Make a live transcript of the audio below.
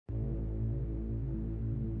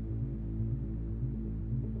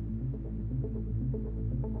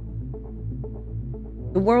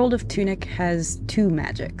The world of Tunic has two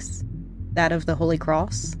magics, that of the Holy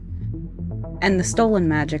Cross, and the stolen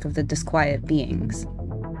magic of the disquiet beings.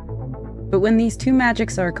 But when these two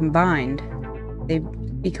magics are combined, they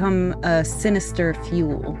become a sinister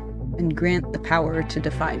fuel and grant the power to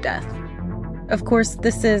defy death. Of course,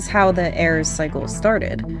 this is how the Heirs cycle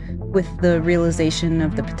started, with the realization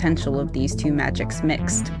of the potential of these two magics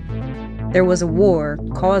mixed. There was a war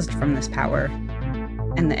caused from this power,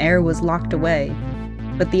 and the heir was locked away,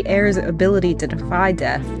 but the heir's ability to defy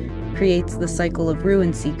death creates the cycle of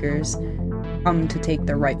ruin seekers come to take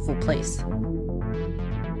their rightful place.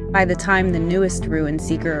 By the time the newest ruin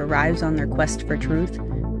seeker arrives on their quest for truth,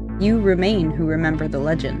 you remain who remember the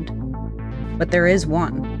legend. But there is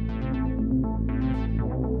one.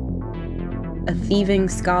 A thieving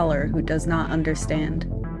scholar who does not understand.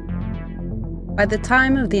 By the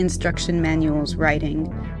time of the instruction manual's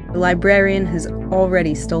writing, the librarian has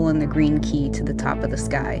already stolen the green key to the top of the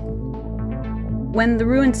sky. When the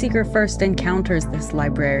ruin seeker first encounters this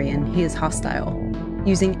librarian, he is hostile,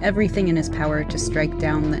 using everything in his power to strike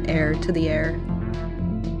down the heir to the heir.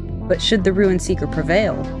 But should the ruin seeker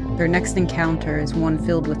prevail, their next encounter is one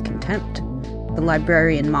filled with contempt. The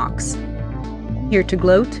librarian mocks. Here to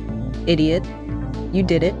gloat? Idiot. You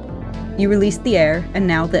did it. You released the heir, and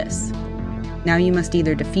now this. Now you must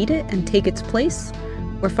either defeat it and take its place,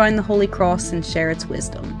 or find the Holy Cross and share its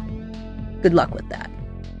wisdom. Good luck with that.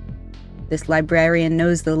 This librarian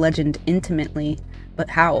knows the legend intimately, but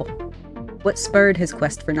how? What spurred his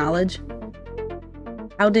quest for knowledge?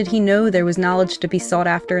 How did he know there was knowledge to be sought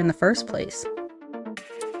after in the first place?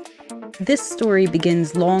 This story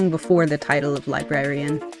begins long before the title of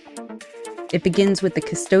librarian. It begins with the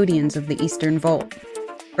custodians of the Eastern Vault,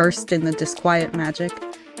 versed in the disquiet magic,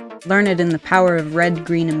 learned in the power of red,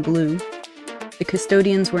 green, and blue. The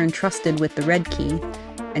custodians were entrusted with the red key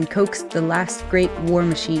and coaxed the last great war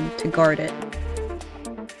machine to guard it.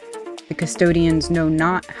 The custodians know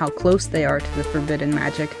not how close they are to the forbidden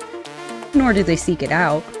magic, nor do they seek it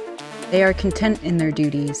out. They are content in their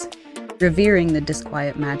duties, revering the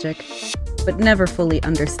disquiet magic, but never fully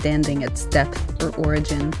understanding its depth or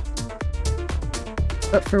origin.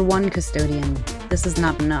 But for one custodian, this is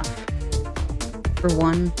not enough. For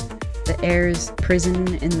one, the heir's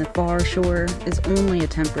prison in the far shore is only a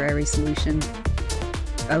temporary solution.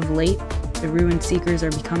 Of late, the ruin seekers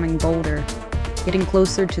are becoming bolder, getting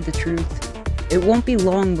closer to the truth. It won't be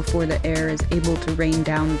long before the heir is able to rain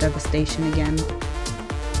down devastation again.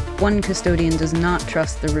 One custodian does not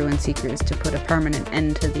trust the ruin seekers to put a permanent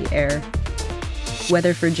end to the heir.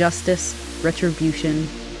 Whether for justice, retribution,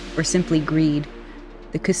 or simply greed,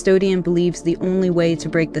 the custodian believes the only way to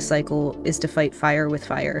break the cycle is to fight fire with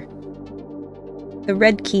fire. The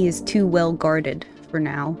red key is too well guarded for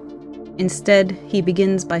now. Instead, he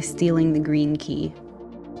begins by stealing the green key.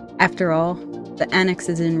 After all, the annex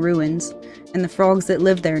is in ruins, and the frogs that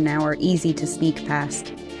live there now are easy to sneak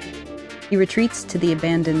past. He retreats to the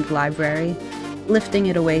abandoned library, lifting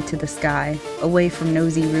it away to the sky, away from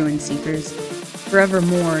nosy ruin seekers,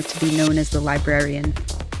 forevermore to be known as the librarian.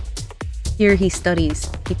 Here he studies,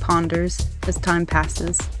 he ponders, as time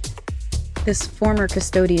passes. This former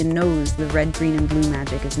custodian knows the red, green, and blue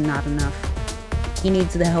magic is not enough. He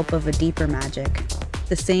needs the help of a deeper magic,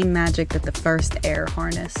 the same magic that the first heir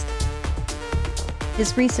harnessed.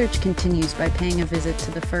 His research continues by paying a visit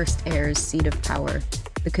to the first heir's seat of power,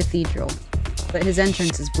 the cathedral, but his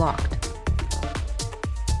entrance is blocked.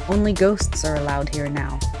 Only ghosts are allowed here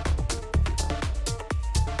now.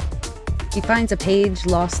 He finds a page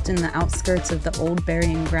lost in the outskirts of the old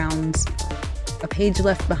burying grounds, a page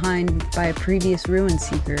left behind by a previous ruin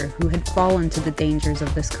seeker who had fallen to the dangers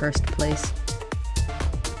of this cursed place.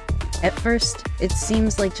 At first, it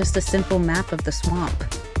seems like just a simple map of the swamp.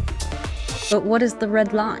 But what is the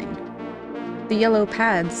red line? The yellow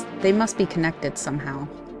pads, they must be connected somehow.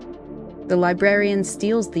 The librarian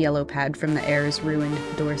steals the yellow pad from the heir's ruined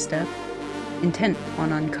doorstep, intent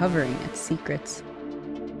on uncovering its secrets.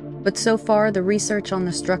 But so far, the research on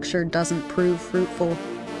the structure doesn't prove fruitful,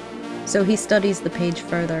 so he studies the page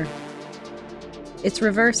further. Its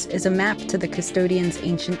reverse is a map to the custodian's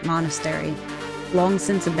ancient monastery, long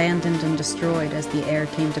since abandoned and destroyed as the heir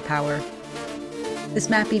came to power. This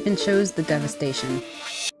map even shows the devastation.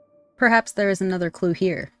 Perhaps there is another clue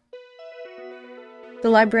here. The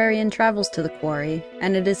librarian travels to the quarry,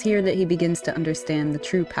 and it is here that he begins to understand the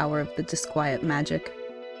true power of the disquiet magic.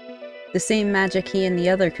 The same magic he and the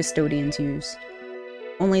other custodians use.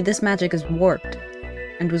 Only this magic is warped,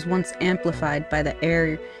 and was once amplified by the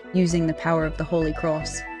heir using the power of the Holy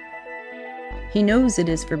Cross. He knows it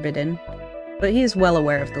is forbidden, but he is well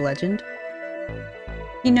aware of the legend.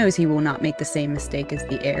 He knows he will not make the same mistake as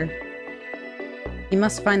the heir. He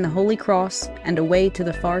must find the Holy Cross and a way to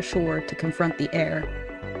the far shore to confront the heir.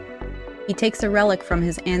 He takes a relic from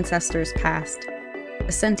his ancestors' past,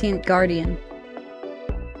 a sentient guardian.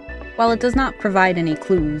 While it does not provide any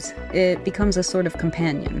clues, it becomes a sort of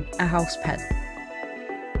companion, a house pet.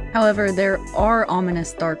 However, there are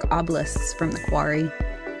ominous dark obelisks from the quarry.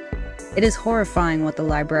 It is horrifying what the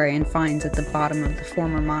librarian finds at the bottom of the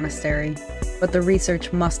former monastery, but the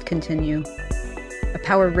research must continue. A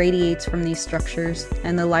power radiates from these structures,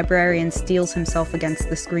 and the librarian steels himself against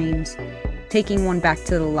the screams, taking one back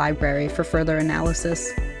to the library for further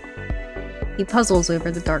analysis. He puzzles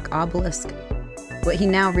over the dark obelisk. What he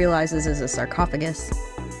now realizes is a sarcophagus,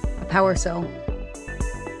 a power cell.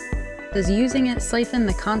 Does using it siphon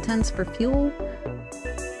the contents for fuel?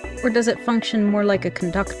 Or does it function more like a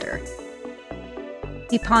conductor?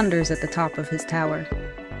 He ponders at the top of his tower.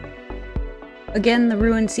 Again, the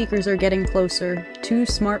ruined seekers are getting closer, too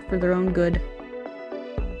smart for their own good.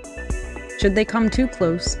 Should they come too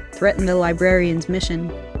close, threaten the librarian's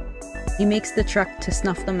mission, he makes the trek to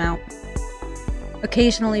snuff them out.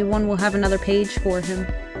 Occasionally, one will have another page for him.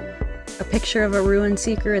 A picture of a ruined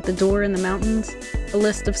seeker at the door in the mountains, a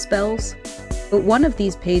list of spells. But one of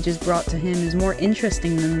these pages brought to him is more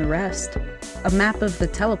interesting than the rest. A map of the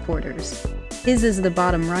teleporters. His is the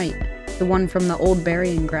bottom right, the one from the old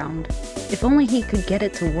burying ground. If only he could get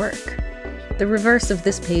it to work. The reverse of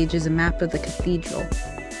this page is a map of the cathedral.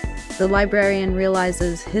 The librarian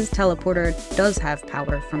realizes his teleporter does have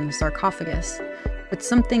power from the sarcophagus, but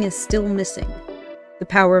something is still missing. The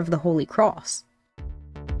power of the Holy Cross.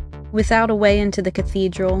 Without a way into the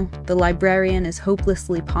cathedral, the librarian is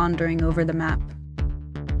hopelessly pondering over the map.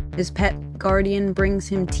 His pet guardian brings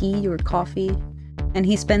him tea or coffee, and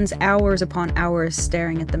he spends hours upon hours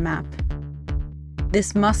staring at the map.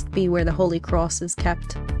 This must be where the Holy Cross is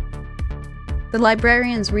kept. The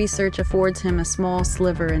librarian's research affords him a small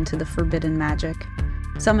sliver into the forbidden magic,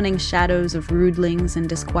 summoning shadows of rudlings and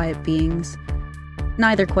disquiet beings,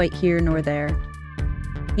 neither quite here nor there.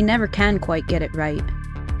 He never can quite get it right.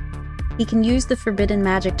 He can use the forbidden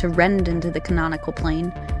magic to rend into the canonical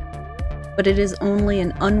plane, but it is only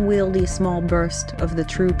an unwieldy small burst of the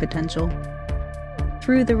true potential.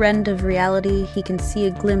 Through the rend of reality, he can see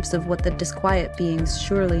a glimpse of what the disquiet beings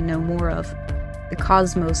surely know more of, the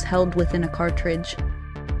cosmos held within a cartridge.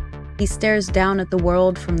 He stares down at the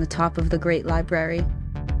world from the top of the great library.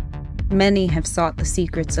 Many have sought the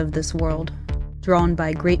secrets of this world, drawn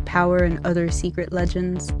by great power and other secret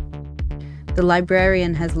legends. The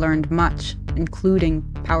librarian has learned much, including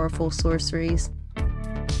powerful sorceries.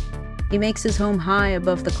 He makes his home high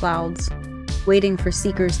above the clouds, waiting for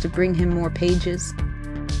seekers to bring him more pages.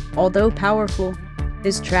 Although powerful,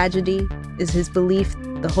 his tragedy is his belief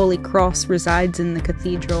the Holy Cross resides in the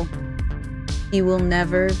cathedral. He will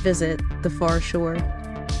never visit the far shore.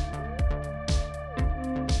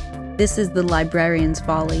 This is the librarian's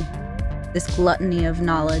folly, this gluttony of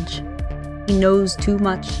knowledge. He knows too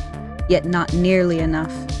much, yet not nearly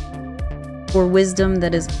enough. For wisdom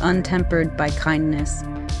that is untempered by kindness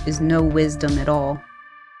is no wisdom at all.